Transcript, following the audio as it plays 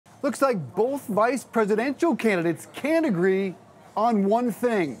Looks like both vice presidential candidates can't agree on one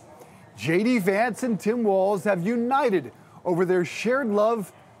thing. Vance and Tim Walz have united over their shared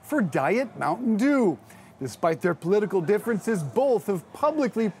love for Diet Mountain Dew. Despite their political differences, both have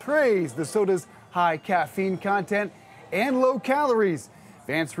publicly praised the soda's high caffeine content and low calories.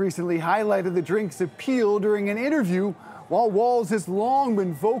 Vance recently highlighted the drink's appeal during an interview, while Walz has long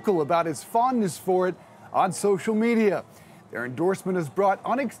been vocal about his fondness for it on social media. Their endorsement has brought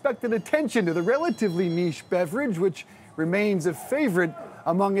unexpected attention to the relatively niche beverage, which remains a favorite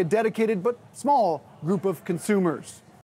among a dedicated but small group of consumers.